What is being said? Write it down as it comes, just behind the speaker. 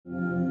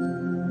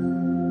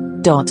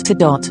dot to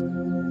dot.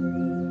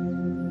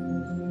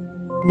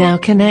 Now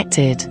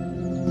connected.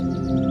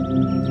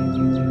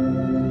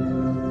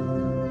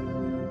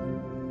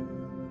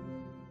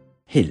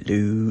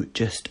 Hello,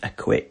 just a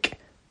quick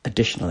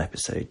additional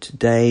episode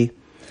today.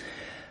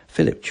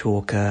 Phillip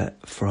Chalker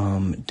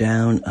from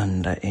Down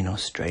Under in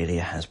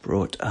Australia has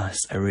brought us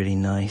a really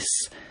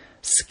nice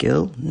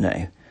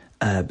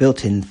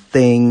built-in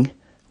thing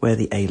where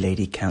the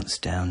A-Lady counts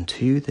down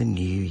to the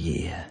new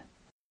year.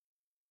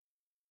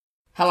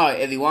 Hello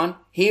everyone,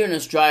 here in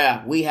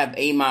Australia we have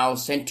emails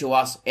sent to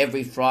us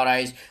every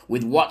Fridays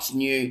with what's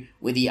new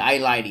with the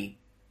A-Lady.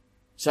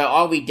 So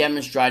I'll be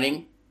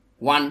demonstrating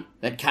one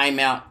that came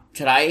out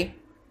today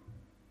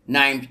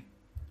named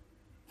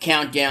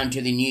Countdown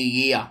to the New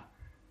Year.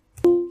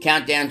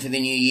 Countdown to the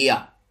New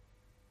Year.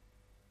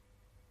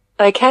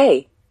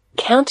 Okay,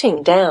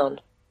 counting down.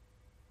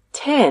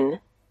 10,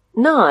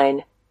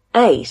 9,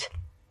 8,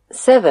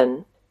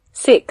 7,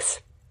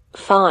 6,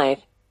 5,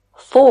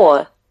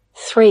 4,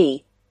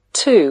 3,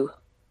 2,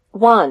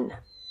 1.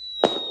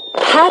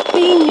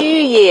 Happy New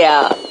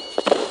Year!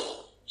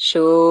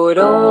 Should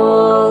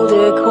old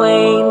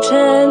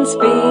acquaintance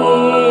be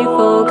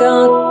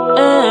forgot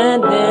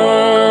and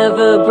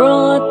never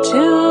brought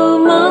to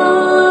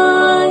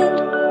mind?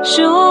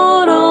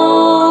 Should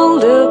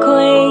old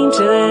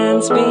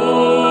acquaintance be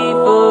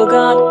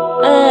forgot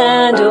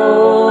and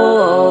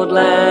old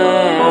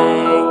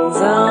lang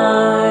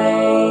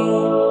syne?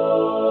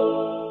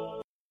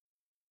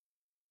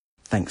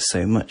 Thanks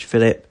so much,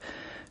 Phillip.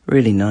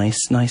 Really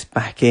nice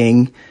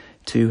backing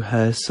to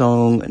her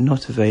song,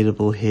 not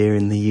available here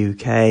in the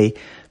UK,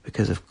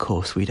 because of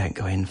course we don't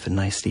go in for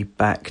nicely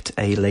backed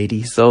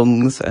A-Lady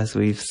songs, as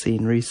we've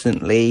seen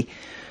recently,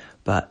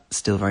 but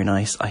still very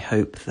nice. I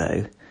hope,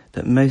 though,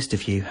 that most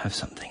of you have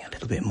something a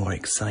little bit more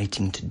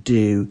exciting to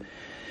do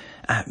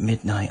at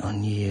midnight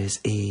on New Year's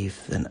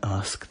Eve than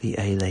ask the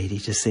A-Lady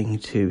to sing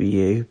to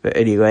you. But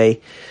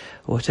anyway,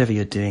 whatever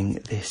you're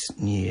doing this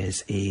New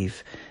Year's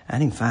Eve,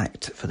 and in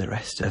fact for the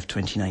rest of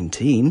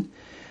 2019,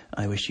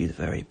 I wish you the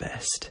very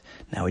best.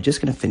 Now we're just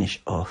going to finish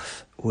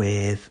off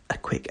with a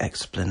quick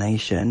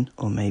explanation,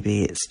 or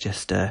maybe it's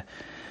just a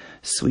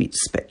sweet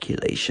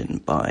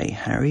speculation by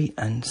Harry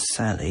and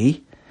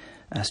Sally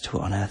as to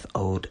what on earth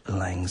Auld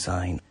Lang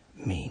Syne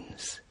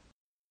means.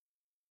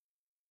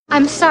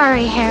 I'm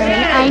sorry, Harry.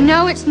 I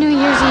know it's New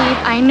Year's Eve.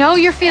 I know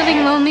you're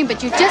feeling lonely,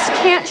 but you just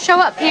can't show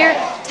up here,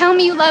 tell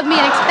me you love me,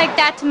 and expect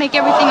that to make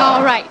everything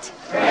all right.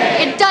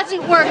 It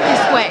doesn't work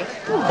this way.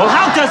 Well,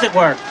 how does it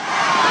work?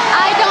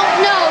 I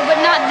don't know,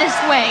 but not this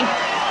way.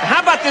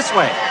 How about this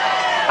way?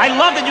 I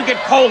love that you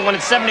get cold when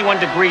it's 71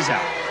 degrees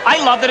out.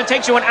 I love that it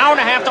takes you an hour and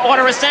a half to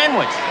order a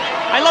sandwich.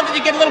 I love that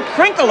you get a little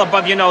crinkle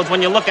above your nose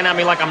when you're looking at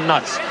me like I'm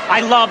nuts.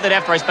 I love that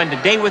after I spend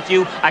a day with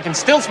you, I can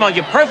still smell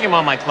your perfume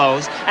on my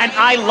clothes. And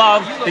I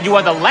love that you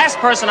are the last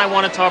person I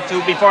want to talk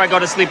to before I go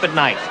to sleep at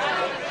night.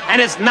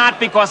 And it's not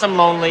because I'm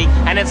lonely,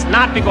 and it's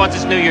not because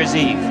it's New Year's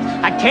Eve.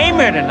 I came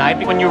here tonight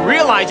because when you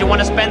realize you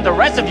want to spend the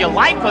rest of your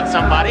life with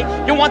somebody,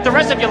 you want the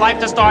rest of your life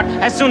to start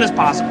as soon as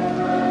possible.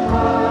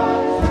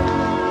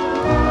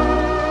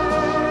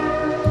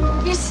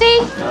 You see?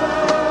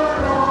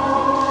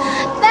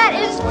 That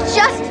is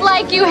just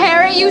like you,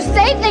 Harry. You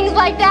say things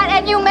like that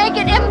and you make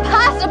it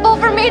impossible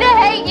for me to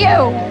hate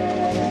you.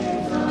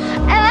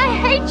 And I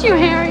hate you,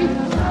 Harry.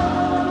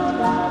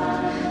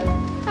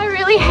 I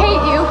really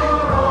hate you.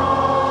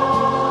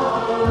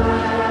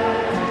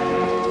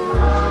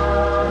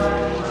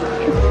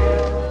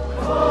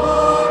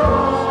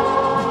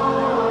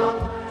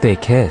 They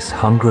kiss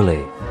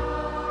hungrily.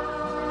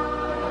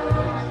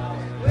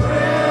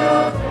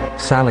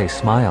 Sally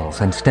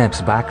smiles and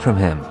steps back from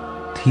him,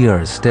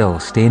 tears still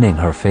staining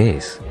her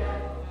face.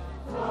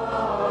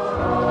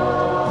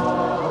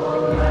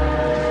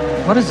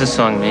 What does this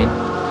song mean?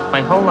 My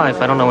whole life,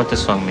 I don't know what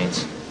this song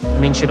means. I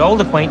mean, should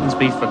old acquaintance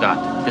be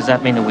forgot? Does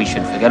that mean that we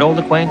should forget old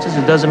acquaintances?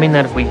 It doesn't mean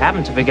that if we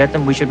happen to forget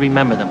them, we should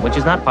remember them, which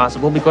is not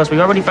possible because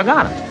we already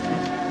forgot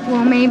them.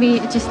 Well, maybe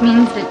it just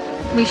means that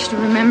we should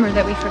remember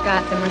that we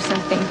forgot them or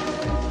something.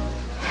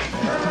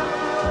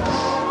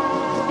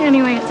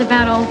 Anyway, it's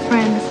about old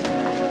friends.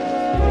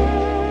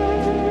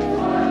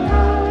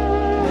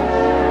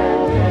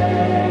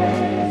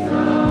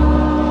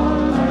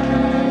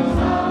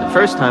 The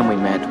first time we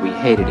met, we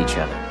hated each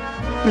other.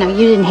 No,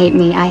 you didn't hate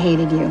me. I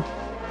hated you.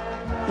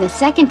 The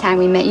second time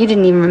we met, you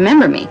didn't even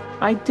remember me.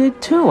 I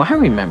did too. I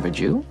remembered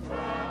you.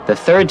 The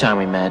third time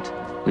we met,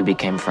 we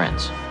became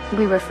friends.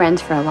 We were friends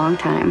for a long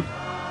time.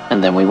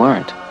 And then we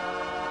weren't.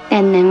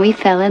 And then we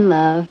fell in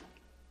love.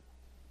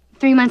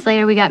 3 months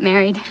later, we got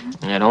married.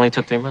 It only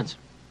took 3 months.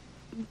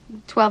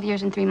 12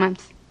 years and 3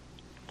 months.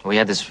 We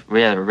had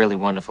a really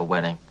wonderful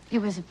wedding. It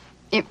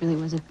really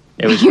was a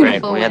It was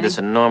great. We had this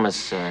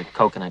enormous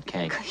coconut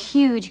cake.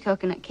 Huge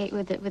coconut cake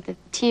with the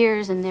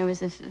tears, and there was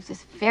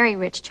this very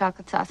rich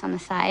chocolate sauce on the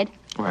side.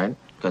 Right,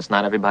 because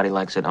not everybody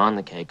likes it on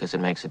the cake because it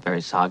makes it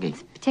very soggy.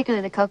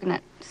 Particularly the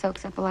coconut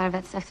soaks up a lot of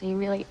that stuff, so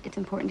it's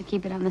important to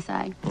keep it on the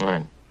side.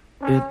 Right.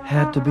 It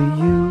had to be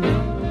you.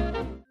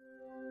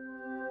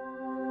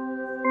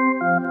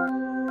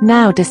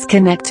 Now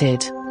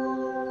disconnected.